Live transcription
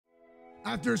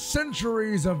After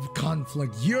centuries of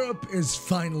conflict, Europe is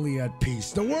finally at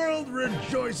peace. The world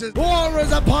rejoices. War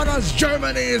is upon us.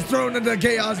 Germany is thrown into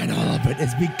chaos. And all of it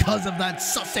is because of that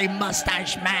sussy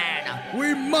mustache man.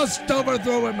 We must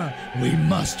overthrow him. We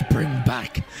must bring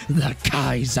back the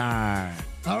Kaiser.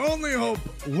 Our only hope,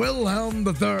 Wilhelm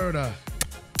III.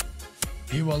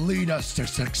 He will lead us to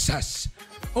success.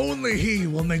 Only he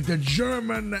will make the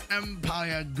German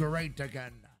Empire great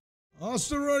again.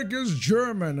 Österreich is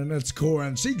German in its core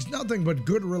and seeks nothing but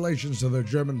good relations to their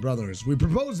German brothers. We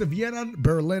propose the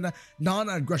Vienna-Berlin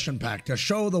non-aggression pact to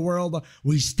show the world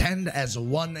we stand as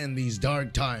one in these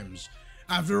dark times.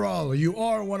 After all, you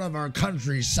are one of our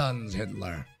country's sons,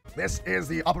 Hitler. This is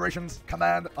the operations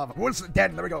command of Wolf's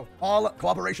Den. There we go. All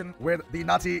cooperation with the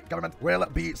Nazi government will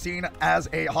be seen as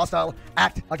a hostile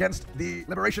act against the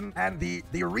liberation and the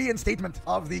reinstatement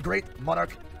of the great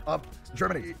monarch of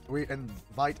Germany. We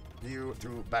invite you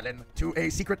to Berlin to a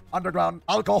secret underground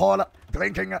alcohol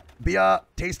drinking beer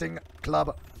tasting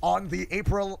club on the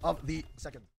April of the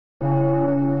 2nd.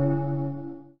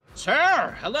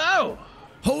 Sir, hello.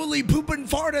 Holy poopin'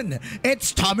 fartin',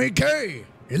 it's Tommy K.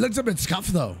 He looks a bit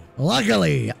scuffed though.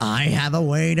 Luckily, I have a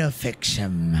way to fix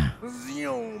him.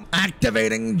 Zoom.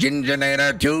 Activating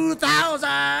Gingernator 2000!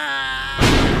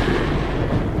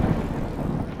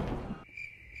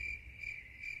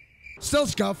 Still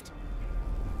scuffed.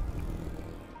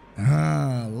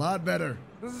 Ah, a lot better.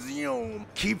 Zoom.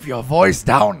 Keep your voice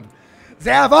down.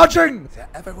 They are watching. They're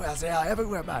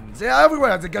everywhere, man. They are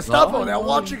everywhere. The Gestapo, they're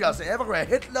watching us. They're everywhere.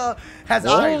 Hitler has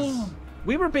eyes.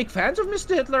 We were big fans of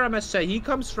Mr. Hitler, I must say. He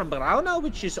comes from Braunau,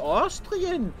 which is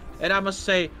Austrian. And I must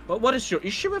say, but what is your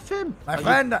issue with him? My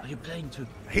friend, are you planning to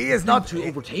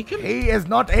overtake him? He is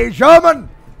not a German.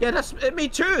 Yeah, that's me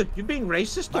too. You're being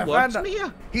racist towards me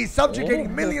here. He's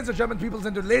subjugating millions of German peoples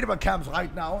into labor camps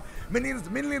right now.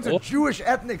 Millions of Jewish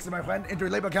ethnics, my friend, into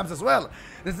labor camps as well.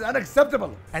 This is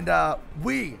unacceptable. And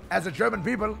we, as a German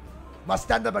people, must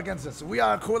stand up against this. We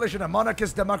are a coalition of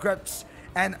monarchists, Democrats,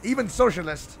 and even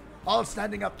socialists, all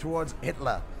standing up towards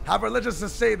Hitler. However, let's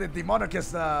just say that the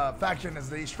monarchist faction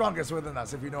is the strongest within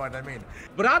us, if you know what I mean.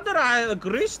 Brother,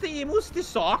 grüße, ich muss dir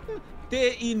sagen,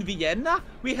 in Vienna,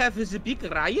 we have the big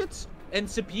riots, and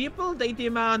the people, they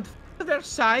demand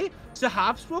Versailles, the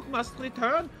Habsburg must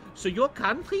return. So your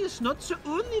country is not the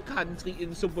only country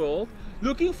in the world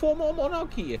looking for more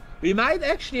monarchy. We might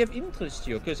actually have interest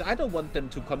here, because I don't want them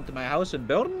to come to my house and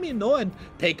burn me, no, and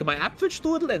take my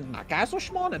Apfelstrudel and my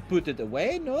Kaiserschmarrn and put it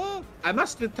away, no. I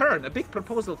must return. A big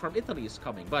proposal from Italy is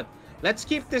coming, but let's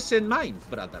keep this in mind,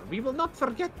 brother. We will not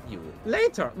forget you.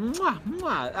 Later. Mwah,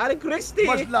 mwah. Alle grüß dich.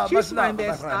 Much love, Tschüss, my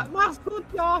mein friend. Mach's gut,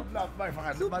 ja. Love, my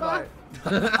friend. Super. Bye-bye.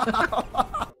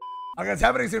 Okay, it's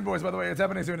happening soon, boys, by the way. It's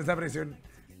happening soon. It's happening soon.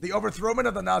 The overthrowment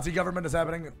of the Nazi government is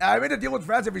happening. I made a deal with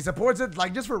France if he supports it,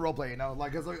 like just for roleplay, you know,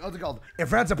 like what's it called? If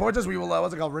France supports us, we will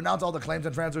renounce all the claims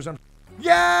in France or something.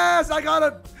 Yes, I got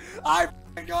it. I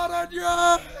got it.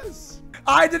 Yes.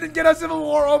 I didn't get a civil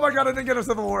war. Oh my God, I didn't get a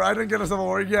civil war. I didn't get a civil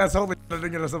war. Yes, holy shit, I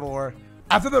didn't get a civil war.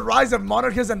 After the rise of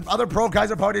monarchists and other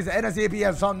pro-Kaiser parties, the NSDAP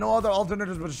has found no other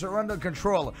alternatives but to surrender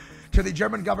control to the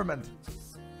German government.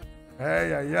 Hey,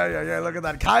 yeah. Look at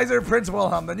that. Kaiser Prince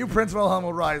Wilhelm. The new Prince Wilhelm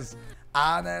will rise.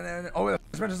 And then, oh,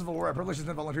 suspension civil war. I probably should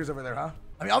send volunteers over there, huh?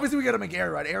 I mean, obviously we gotta make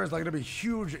air, right? Air is like gonna be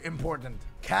huge, important.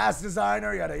 Cast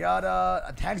designer, yada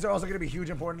yada. Tanks are also gonna be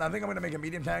huge, important. I think I'm gonna make a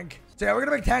medium tank. So yeah, we're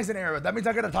gonna make tanks in air. That means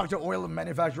I gotta talk to oil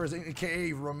manufacturers,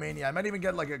 aka Romania. I might even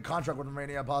get like a contract with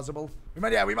Romania, possible. We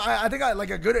might, yeah. I think like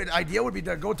a good idea would be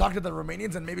to go talk to the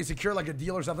Romanians and maybe secure like a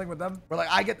deal or something with them, where like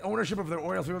I get ownership of their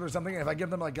oil field or something. And if I give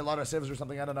them like a lot of civs or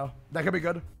something, I don't know. That could be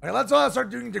good. Okay, let's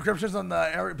start doing decryptions on the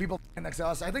area people next to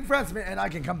us. I think France and I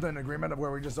can come to an agreement of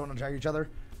where we just don't attack each other.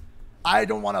 I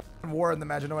don't want a war in the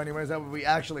Maginot anyways. That would be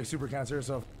actually super cancer.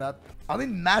 So that I'll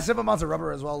need massive amounts of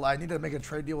rubber as well. I need to make a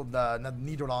trade deal with the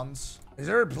Nederlands. Is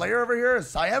there a player over here?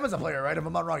 Siam is a player, right? If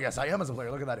I'm not wrong, yeah, Siam is a player.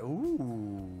 Look at that.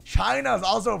 Ooh. China is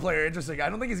also a player. Interesting. I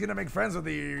don't think he's gonna make friends with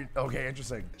the. Okay,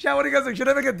 interesting. Chat, what do you guys think? Should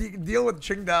I make a deal with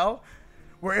Qingdao,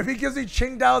 where if he gives me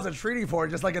Qingdao as a treaty port,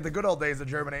 just like at the good old days of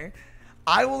Germany,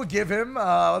 I will give him,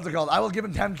 what's it called? I will give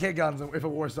him 10k guns if a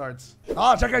war starts.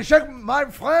 Oh, check, my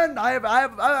friend.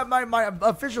 My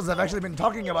officials have actually been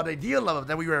talking about a deal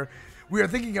that we are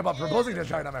thinking about proposing to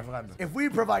China, my friend. If we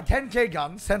provide 10k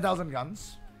guns, 10,000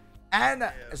 guns, and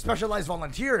specialized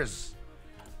volunteers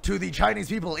to the Chinese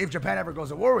people if Japan ever goes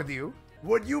to war with you,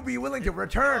 would you be willing to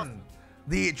return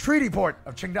the treaty port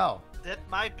of Qingdao? That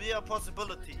might be a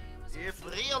possibility. If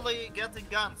really getting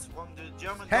guns from the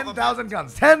German 10,000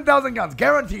 guns, 10,000 guns,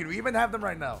 guaranteed. We even have them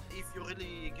right now. If you're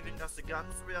really giving us the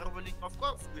guns, we are willing, of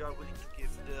course, we are willing to give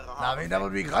the... I mean, that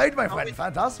would be great, my friend.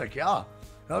 Fantastic, yeah.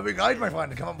 That'll be great, my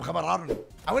friend. Come on.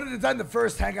 I'm gonna design the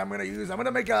first tank I'm gonna use. I'm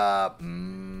gonna make a...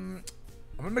 I'm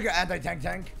gonna make an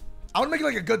anti-tank. I want to make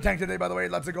like a good tank today, by the way.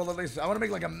 Let's go at least. I want to make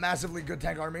like a massively good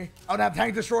tank army. I want to have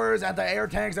tank destroyers, anti-air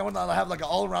tanks. I want to have like an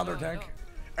all-rounder tank.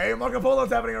 Hey, Marco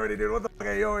Polo's happening already, dude. What the fuck?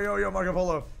 Hey, yo, Marco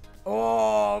Polo.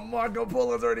 Oh, Marco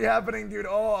Polo's already happening, dude.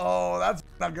 Oh, that's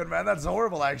not good, man. That's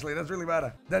horrible, actually. That's really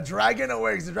bad. The dragon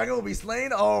awakes. The dragon will be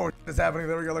slain. Oh, it's happening.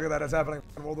 There we go. Look at that. It's happening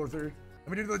in World War III.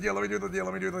 Let me do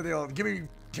the deal. Give me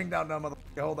ching down now,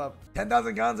 motherfucker. Hold up.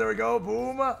 10,000 guns. There we go.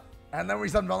 Boom. And then we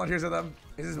send volunteers to them.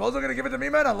 Is he supposed to gonna give it to me,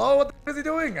 man? Hello? What the f is he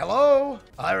doing? Hello?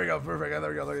 Oh, there we go. Perfect. There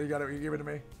we go. Look, you got it. You gave it to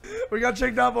me. We got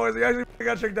chinked out, boys. We actually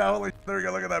got chinked out. Holy shit. There we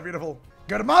go. Look at that. Beautiful.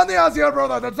 Good morning, Asia,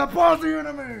 brother. That's supposed to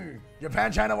enemy.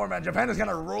 Japan, China war, man. Japan is kind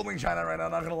of rolling China right now.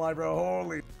 Not gonna lie, bro.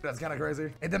 Holy shit. That's kind of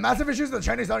crazy. And the massive issues, the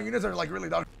Chinese down units are like really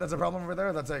dog. That's a problem over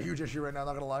there. That's a huge issue right now.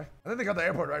 Not gonna lie. I think they got the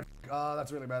airport, right?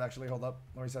 That's really bad, actually. Hold up.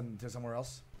 Let me send to somewhere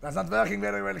else. That's not working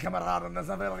very well, Kameraden. That's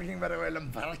not working very well.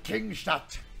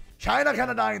 Kingstadt. China kind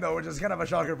of dying though, which is kind of a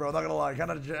shocker, bro. Not gonna lie,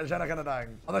 China kind of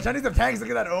dying. Oh, the Chinese have tanks. Look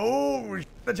at that. Oh,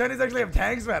 the Chinese actually have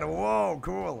tanks, man. Whoa,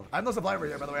 cool. I have no supply over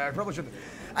here, by the way. I probably should.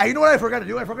 You know what I forgot to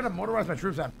do? I forgot to motorize my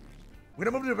troops, man. We're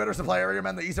gonna move to a better supply area,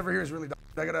 man. The east over here is really dumb.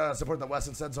 I gotta support the west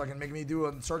instead, so I can make me do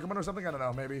a circumvent or something. I don't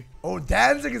know, maybe. Oh,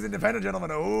 Danzig is independent,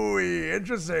 gentlemen. Oh,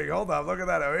 interesting. Hold up, look at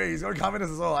that. Oh, hey, he's going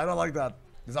communist as well. I don't like that.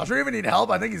 Does Austria even need help?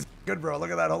 I think he's good, bro.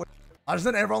 Look at that. Holy. I'll just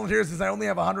send air volunteers since I only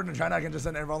have 100 in China. I can just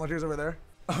send air volunteers over there.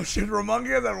 Oh shit,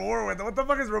 Romania is at war with. What the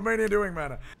fuck is Romania doing,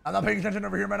 man? I'm not paying attention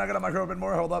over here, man. I gotta micro a bit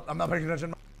more. Hold up. I'm not paying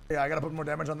attention. Yeah, I gotta put more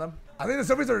damage on them. I think the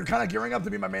Soviets are kind of gearing up to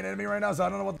be my main enemy right now, so I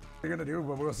don't know what they're gonna do,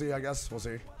 but we'll see, I guess. We'll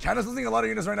see. China's losing a lot of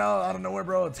units right now out of nowhere,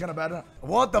 bro. It's kind of bad.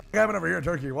 What the fuck happened over here in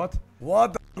Turkey? What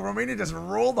the Romania just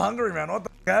rolled Hungary, man. What the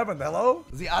fuck happened? Hello?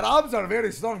 The Arabs are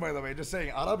very strong, by the way. Just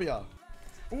saying, Arabia.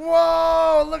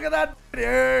 Whoa, look at that.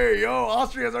 Hey, yo,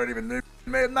 Austria's already been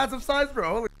made massive size, bro.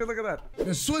 Holy shit, look at that.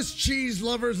 The Swiss cheese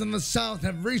lovers in the South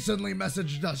have recently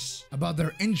messaged us about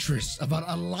their interest about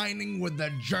aligning with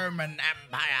the German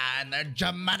Empire and their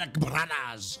Germanic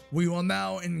brothers. We will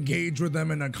now engage with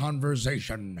them in a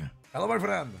conversation. Hello, my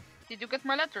friend. Did you get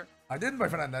my letter? I did, my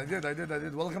friend. I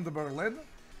did. Welcome to Berlin.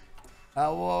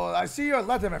 Well, I see your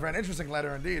letter, my friend. Interesting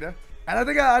letter indeed. And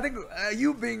I think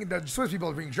you being the Swiss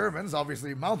people being Germans,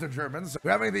 obviously mounted Germans,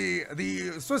 we're having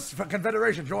the Swiss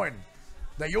Confederation join.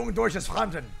 The Jung Deutsches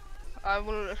Fronten. I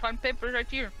will sign papers right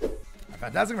here.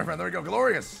 Fantastic, my friend. There we go.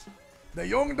 Glorious. The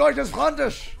Jung Deutsches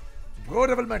Frontisch.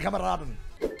 Bruder will mein Kameraden.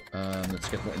 Let's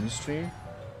get more industry.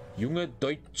 Junge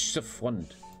Deutsche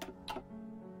Front.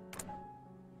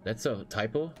 That's a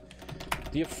typo.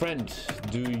 Dear friend,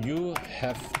 do you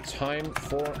have time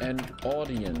for an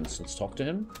audience? Let's talk to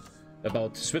him.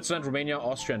 About Switzerland, Romania,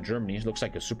 Austria, and Germany. Looks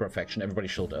like a super faction. Everybody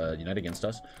should unite against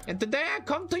us. And today I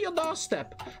come to your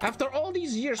doorstep, after all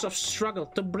these years of struggle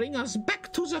to bring us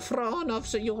back to the throne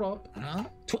of the Europe,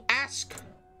 to ask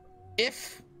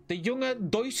if the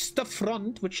Junge Deutsche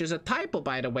Front, which is a typo,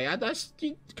 by the way,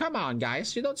 come on,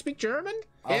 guys, you don't speak German?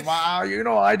 Wow, you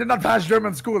know, I did not pass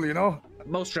German school, you know?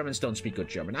 Most Germans don't speak good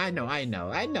German. I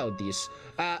know this.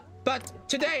 But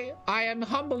today, I am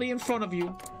humbly in front of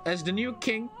you as the new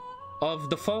king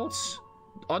of the false,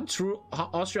 untrue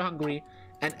Austria-Hungary,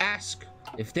 and ask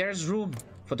if there's room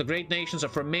for the great nations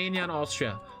of Romania and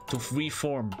Austria to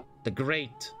reform the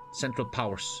great Central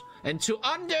Powers and to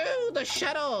undo the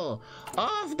shadow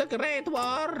of the Great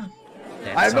War.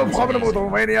 I have no problem with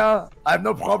Romania. I have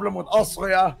no problem with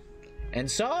Austria. And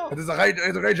so, it's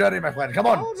a great journey, my friend. Come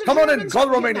on in. Call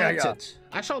Romania here.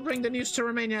 I shall bring the news to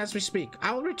Romania as we speak.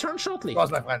 I will return shortly. Of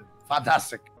course, my friend.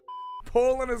 Fantastic.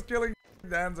 Poland is killing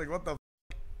Danzig. What the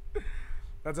f?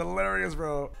 That's hilarious,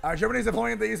 bro. Germany's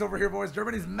deploying in the east over here, boys.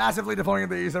 Germany's massively deploying in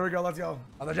the east. There we go. Let's go.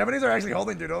 Oh, the Japanese are actually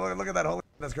holding, dude. Oh, look at that. Holy,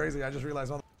 that's crazy. I just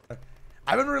realized.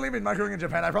 I haven't really been microing in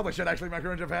Japan. I probably should actually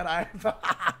micro in Japan. I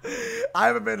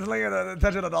haven't been paying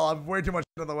attention at all. I'm way too much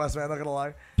in the West, man. Not gonna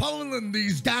lie. Poland,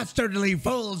 these dastardly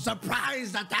fools,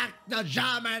 surprise attacked the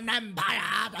German Empire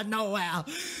out of nowhere.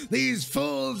 These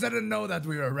fools didn't know that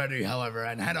we were ready, however,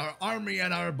 and had our army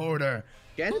at our border.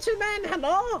 Gentlemen,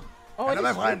 hello. Oh, hello,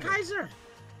 my friend. Kaiser.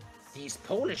 These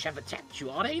Polish have attacked you.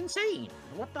 Are they insane?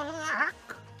 What the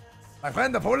heck? My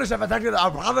friend, the Polish have attacked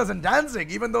our brothers in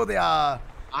Danzig, even though they are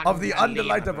of the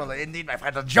undelightable. Indeed, my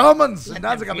friend, the Germans in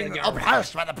Danzig are being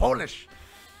oppressed by the Polish.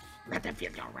 Let them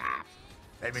feel your wrath.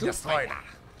 They've been destroyed.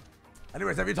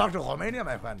 Anyways, have you talked to Romania,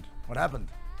 my friend? What happened?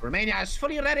 Romania is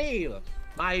fully ready,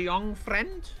 my young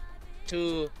friend,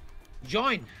 to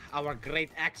join our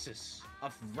great axis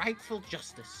of rightful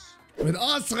justice. With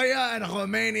Austria and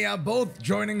Romania both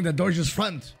joining the Deutsches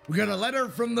Front, we got a letter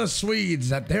from the Swedes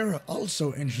that they're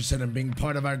also interested in being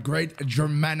part of our great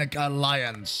Germanic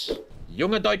alliance.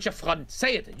 Junge Deutsche Front.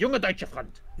 Say it. Junge Deutsche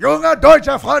Front. Junge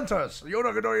Deutsche Frontes!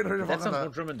 Junge Deutsche That sounds more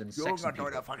Frontes! German than Junge Saxon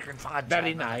people. Deutsche fucking Frontes!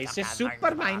 Very nice.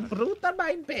 Super, mein Bruder,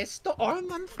 mein bester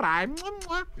Allmann-frei.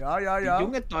 Yeah.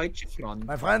 Junge Deutsche Front.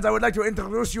 My friends, I would like to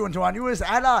introduce you to our newest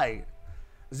ally,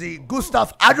 the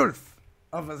Gustav Adolf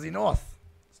of the North.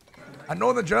 A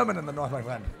northern German in the North, my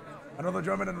friend. Another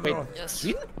German in the Wait. North. Yes.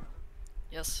 Sweden?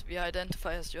 Yes, we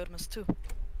identify as Germans too.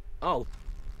 Oh,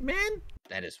 man.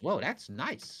 That is, whoa, that's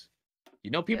nice. You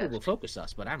know, people Yeah. will focus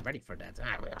us, but I'm ready for that.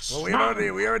 Well, we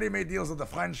already made deals with the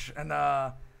French, and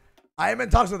I am in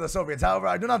talks with the Soviets. However,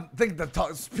 I do not think the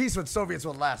peace with Soviets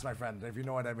will last, my friend, if you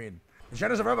know what I mean.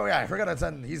 China's a rebel. Yeah, I forgot to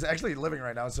send. He's actually living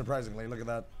right now, surprisingly. Look at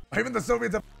that. Even the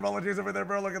Soviets have volunteers over there,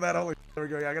 bro. Look at that. Holy there we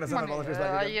go. Yeah, I gotta send the volunteers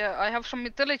back again. I have some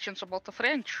intelligence about the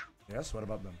French. Yes, what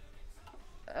about them?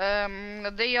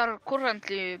 They are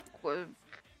currently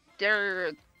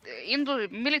their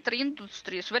military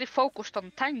industry is very focused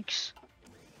on tanks.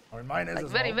 I mean, mine is Like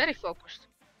as very, well. very focused.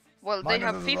 Well, Mine they is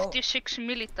have as well. 56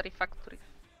 military factories.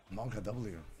 Monka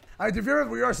W. Alright, to be honest,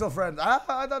 we are still friends.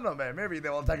 I don't know, man. Maybe they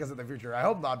will attack us in the future. I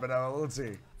hope not, but let's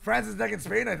see. France is attacking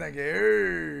Spain, I think.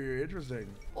 Hey,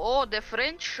 interesting. Oh, the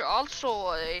French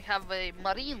also have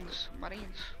Marines.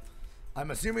 I'm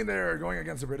assuming they're going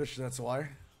against the British, that's why.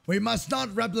 We must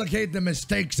not replicate the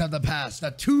mistakes of the past.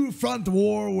 A two-front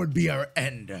war would be our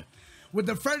end. With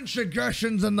the French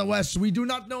aggressions in the West, we do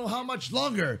not know how much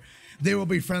longer they will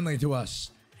be friendly to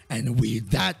us. And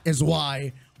that is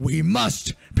why we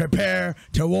must prepare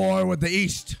to war with the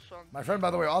East. My friend,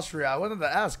 by the way, Austria, I wanted to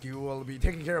ask you, will be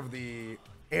taking care of the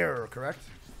air, correct?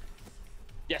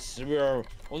 Yes, we're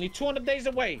only 200 days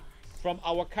away from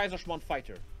our Kaiserschmarrn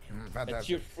fighter. At Fantastic.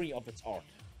 tier 3 of its art.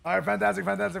 Alright, fantastic.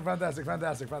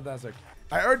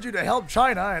 I urge you to help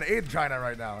China and aid China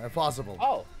right now, if possible.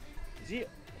 Oh, is he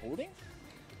holding?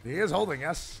 He is holding,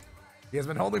 yes. He has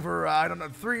been holding for, I don't know,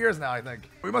 3 years now, I think.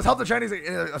 We must help the Chinese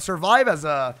survive as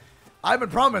I've been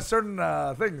promised certain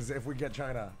things if we get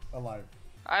China alive.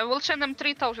 I will send them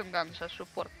 3,000 guns as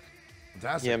support.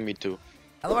 Fantastic. Yeah, me too.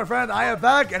 Hello, my friend. I am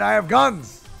back, and I have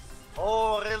guns.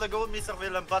 Oh, really good, Mr.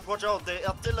 Willem, but watch out, the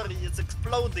artillery is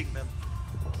exploding, man.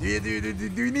 Do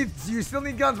you still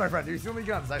need guns, my friend? Do you still need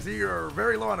guns? I see you're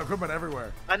very low on equipment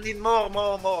everywhere. I need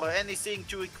more. Anything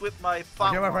to equip my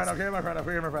farm. Okay, my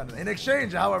friend. In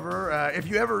exchange, however, if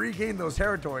you ever regain those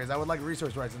territories, I would like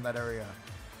resource rights in that area.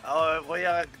 We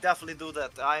definitely do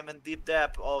that. I'm in deep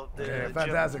debt of the. Okay,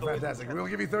 fantastic. We will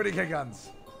give you 30k guns.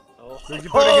 Oh,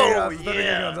 30k guns.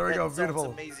 yeah, There we go. that sounds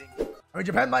Beautiful. amazing. I mean,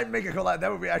 Japan might make a collab.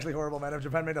 That would be actually horrible, man. If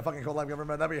Japan made a fucking collab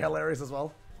government, that'd be hilarious as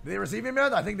well. Did they receive him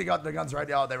yet? I think they got the guns right.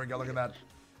 Oh, there we go. Look at that.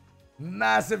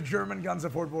 Massive German gun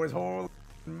support, boys. Holy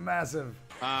massive.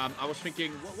 I was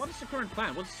thinking, what is the current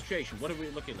plan? What's the situation? What are we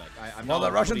looking like? Well,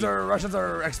 the Russians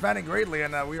are expanding greatly,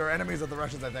 and we are enemies of the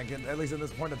Russians, I think, at least at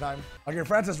this point in time. Okay,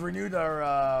 France has renewed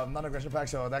our non-aggression pact,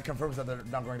 so that confirms that they're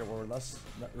not going to war with us.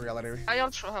 Reality. I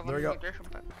also have There an we go. immigration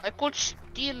plan. I could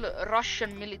steal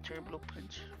Russian military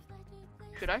blueprints.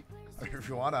 Should I? If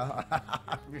you wanna,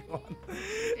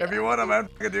 if you wanna, man,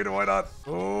 dude, why not?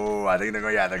 Oh, I think they're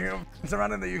going. Yeah, they're going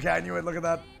around in the UK. I knew it. Look at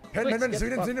that. Pin,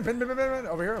 Sweden, pin,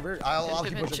 over here. I'll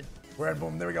keep pushing. We're at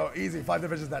boom. There we go. Easy. 5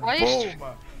 divisions dead. Nice.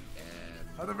 Boom.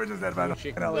 5 divisions dead, man.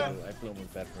 I blow my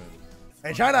bedroom.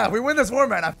 Hey, China, if we win this war,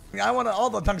 man, I want all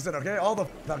the tungsten, okay? All the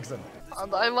tungsten.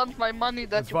 And I want my money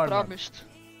that That's you fine, man. promised.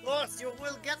 Of course, you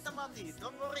will get the money.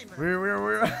 Don't worry,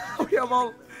 man. We have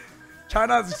all.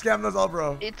 China's scammed us all,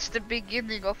 bro. It's the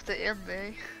beginning of the end,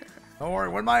 eh? Don't worry.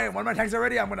 When my tanks are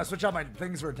ready, I'm gonna switch out my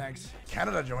things for tanks.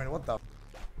 Canada joined. What the?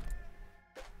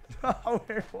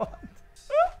 Wait, what?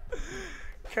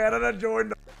 Canada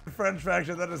joined the French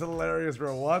faction. That is hilarious,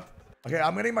 bro. What? Okay,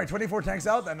 I'm getting my 24 tanks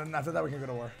out, and then after that we can go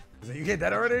to war. Is the UK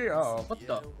dead already? Uh-oh. What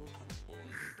the?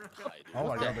 Oh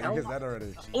my god, the UK's dead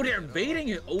already. Oh, they're invading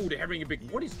it. Oh, they're having a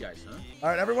big war, these guys, huh? All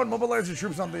right, everyone, mobilize your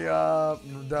troops on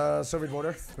the Soviet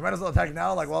border. We might as well attack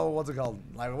now. Like, well, what's it called?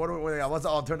 Like, what's the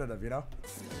alternative? You know?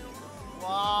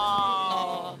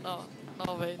 Wow.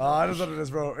 No way. Oh, it is what it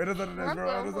is, bro. It is what it is,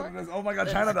 bro. It is what it is. Oh my god,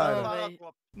 China died.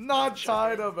 Not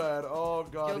China, man. Oh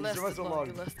god, he survived so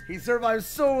long. He survived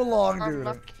so long, dude.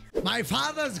 Unlucky. My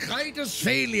father's greatest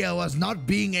failure was not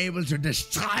being able to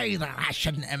destroy the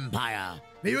Russian Empire.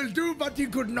 They will do what he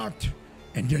could not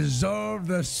and dissolve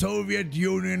the Soviet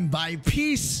Union by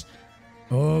peace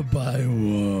or by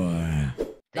war.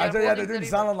 Yeah, they're doing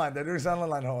silent line. They're doing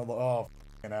silent line. Oh,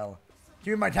 f***ing hell.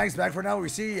 Give me my tanks back for now. We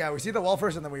see the wall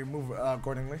first, and then we move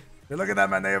accordingly. Hey, look at that,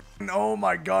 man. They have, oh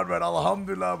my god, man.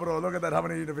 Alhamdulillah, bro. Look at that. How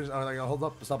many divisions? Oh, like, hold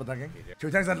up. Stop attacking. 2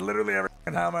 tanks on literally every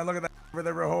time, man. Look at that over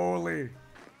there, bro. Holy.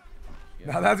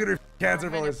 Yeah. Now that's gonna be cancer,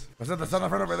 boys. What's that? The sun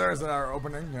front over there is our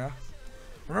opening, yeah.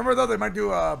 Remember though, they might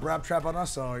do a brab trap on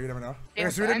us, so you never know. Yeah,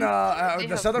 Sweden,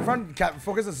 the southern front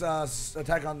focuses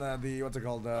attack on the what's it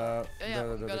called? Yeah,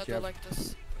 I'm gonna do like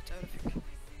this.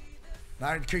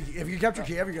 Now, if you capture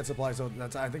Kiev, you get supply, so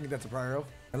that's I think that's a prior.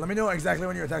 And let me know exactly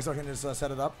when you attack so I can just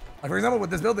set it up. Like for example, with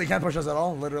this build, they can't push us at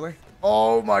all, literally.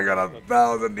 Oh my god,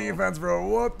 1,000 defense, bro.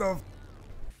 What the?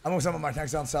 I moved some of my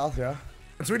tanks down south, yeah.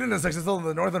 Sweden is still in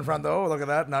the northern front though. Look at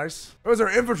that, nice. Those are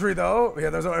infantry though.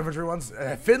 Yeah, those are infantry ones.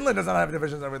 Finland does not have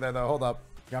divisions over there though. Hold up.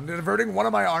 Yeah, I'm diverting one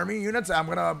of my army units. I'm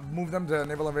gonna move them to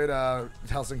naval invade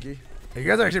Helsinki. Hey, you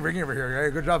guys are actually breaking over here.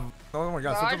 Hey, good job. Oh my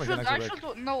god, I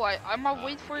might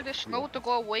wait for the snow to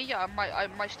go away.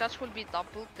 My stats will be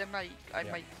doubled. Then I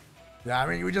might. Yeah, I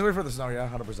mean, we just wait for the snow. Yeah,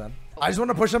 100%. I just want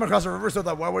to push them across the river so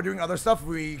that while we're doing other stuff,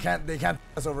 they can't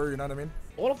pass over. You know what I mean?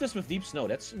 All of this with deep snow.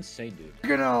 That's insane, dude.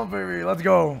 Good on, baby. Let's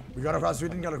go. We got across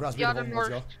Sweden. Got across Sweden. Let's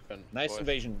go. Nice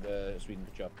invasion, Sweden.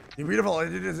 Good job. You're beautiful.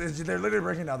 They're literally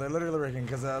breaking now. They're literally breaking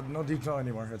because no deep snow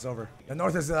anymore. It's over. The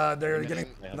north is they're getting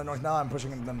in the north now. I'm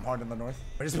pushing them hard in the north.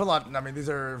 I just pull out. I mean,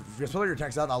 just pull out your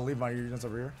tanks out. I'll leave my units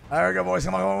over here. There we go, boys.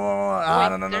 Come on,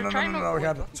 come on. No. We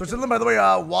can't. So Finland, by the way,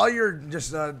 while you're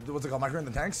just what's it called, microing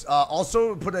the tanks,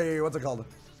 also put a what's it called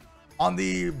on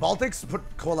the Baltics. Put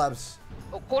collabs.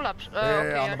 Oh, collapse.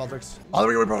 Okay, on the Baltics. Oh,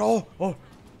 there we go. Oh.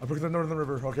 I broke the northern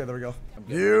river. Okay, there we go.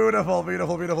 Beautiful.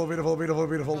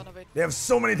 They have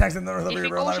so many tanks in the north of the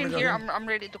river. If it goes in here, I'm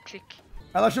ready to click.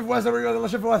 Let's shift west. There we go.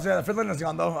 Let's shift west. Yeah, Finland is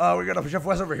gone though. We gotta shift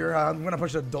west over here. I'm gonna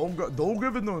push the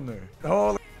Dolgriven.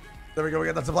 Holy. There we go. We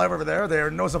got that supply over there.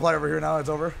 There's no supply over here now. It's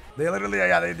over. They literally,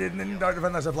 they didn't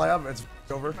defend that supply up. It's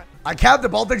over. I capped the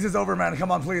Baltics. It's over, man. Come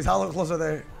on, please. How close are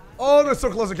they? Oh, they're so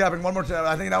close to capping. One more time.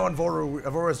 I think that one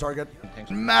Voru's target.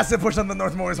 Massive push on the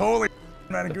North Moors. Holy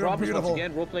man, the problem is, once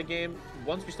again, roleplay game.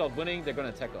 Once we start winning, they're gonna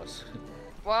attack us.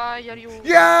 Why are you?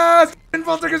 Yes!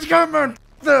 Baltic is coming!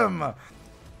 Them! There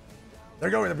we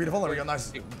go. They're beautiful. There we go.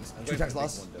 Nice. 2 tanks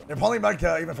lost. They're pulling back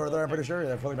even further, I'm pretty sure.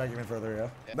 They're pulling back even further,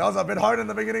 yeah. That was a bit hard in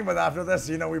the beginning, but after this,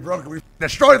 you know, we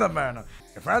destroy them, man.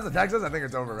 If France attacks us, I think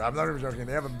it's over. I'm not even joking.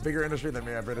 They have a bigger industry than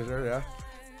me, I'm pretty sure, yeah.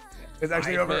 It's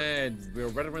actually over. Man, we're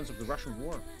veterans of the Russian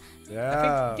war.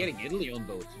 Yeah. I think getting Italy on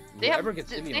boat. They have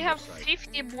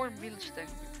 50 more builds then.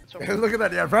 So look at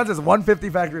that. Yeah, France has 150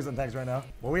 factories and tanks right now.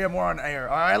 Well, we have more on air.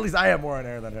 Or at least I have more on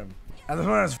air than him. And this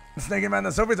one is snaking, man.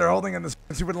 The Soviets are holding in this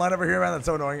stupid line over here, man. That's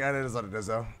so annoying. And it is what it is,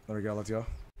 though. There we go. Let's go.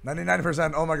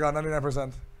 99%. Oh my god,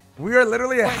 99%. We are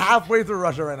literally halfway through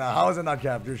Russia right now. How is it not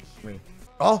capped? You're me.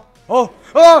 Oh!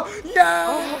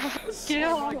 Yeah!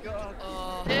 Oh my god.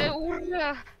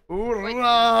 Hoorah!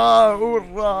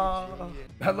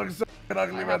 That looks so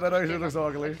ugly, man. That actually looks so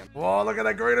ugly. Whoa, look at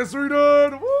that greatest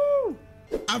Sweden! Woo!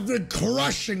 After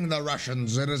crushing the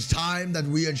Russians, it is time that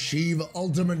we achieve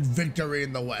ultimate victory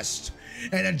in the West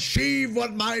and achieve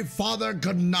what my father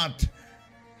could not,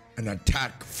 and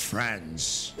attack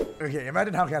France. Okay,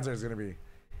 imagine how cancer is gonna be.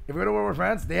 If we go to war with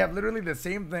France, they have literally the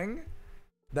same thing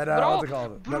that what's it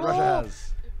called? That Russia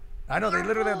has. I know they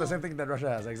literally have the same thing that Russia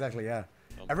has. Exactly, yeah.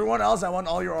 Everyone else, I want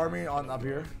all your army on up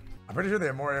here. I'm pretty sure they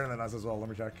have more air than us as well. Let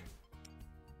me check.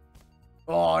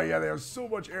 Oh yeah, they have so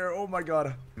much air. Oh my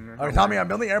god. Alright, Tommy, I'm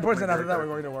building airports, and after that we're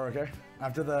going to war. Okay.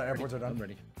 After the airports are done. I'm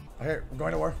ready. Okay, we're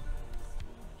going to war.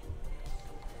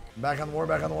 Back on war.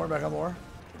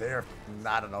 They're,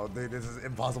 I don't know. This is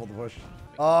impossible to push.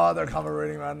 Oh, they're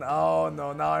cooperating, man. Oh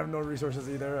no, now I have no resources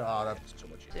either. Oh, that's so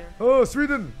much. Oh,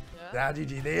 Sweden. Yeah,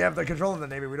 GG. They have the control of the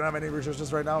navy. We don't have any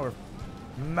resources right now. We're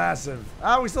massive.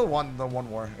 We still won the one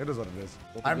war. It is what it is.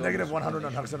 I'm negative 100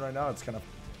 on Huxton right now. It's kind of.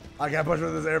 I can't push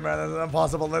with this air, man. It's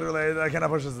impossible. Literally, I cannot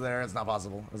push this there. It's not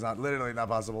possible. It's literally not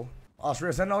possible.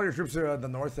 Austria, send all your troops to the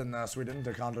north in Sweden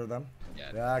to counter them.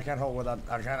 Yeah, I can't hold without.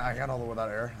 I can't hold it without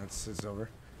air. It's over.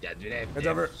 Yeah, dude, it's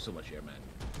over. So much air, man.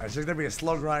 It's just gonna be a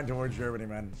slow grind towards Germany,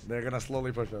 man. They're gonna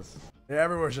slowly push us. Yeah,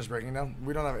 everywhere's just breaking down.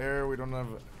 We don't have air. We don't have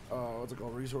what's it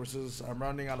called, resources. I'm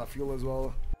running out of fuel as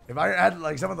well. If I had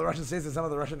like some of the Russian states and some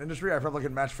of the Russian industry, I probably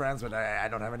could match France, but I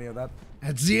don't have any of that.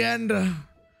 At the end,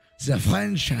 the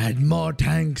French had more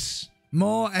tanks,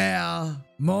 more air,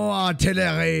 more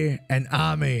artillery, and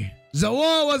army. The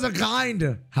war was a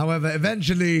grind. However,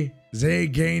 eventually, they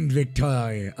gained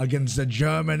victory against the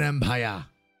German Empire.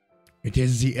 It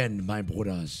is the end, my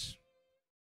brothers.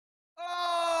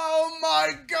 Oh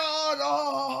my god!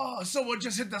 Oh, someone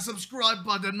just hit the subscribe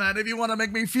button, man. If you want to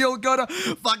make me feel good,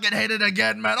 fucking hit it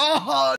again, man. Oh!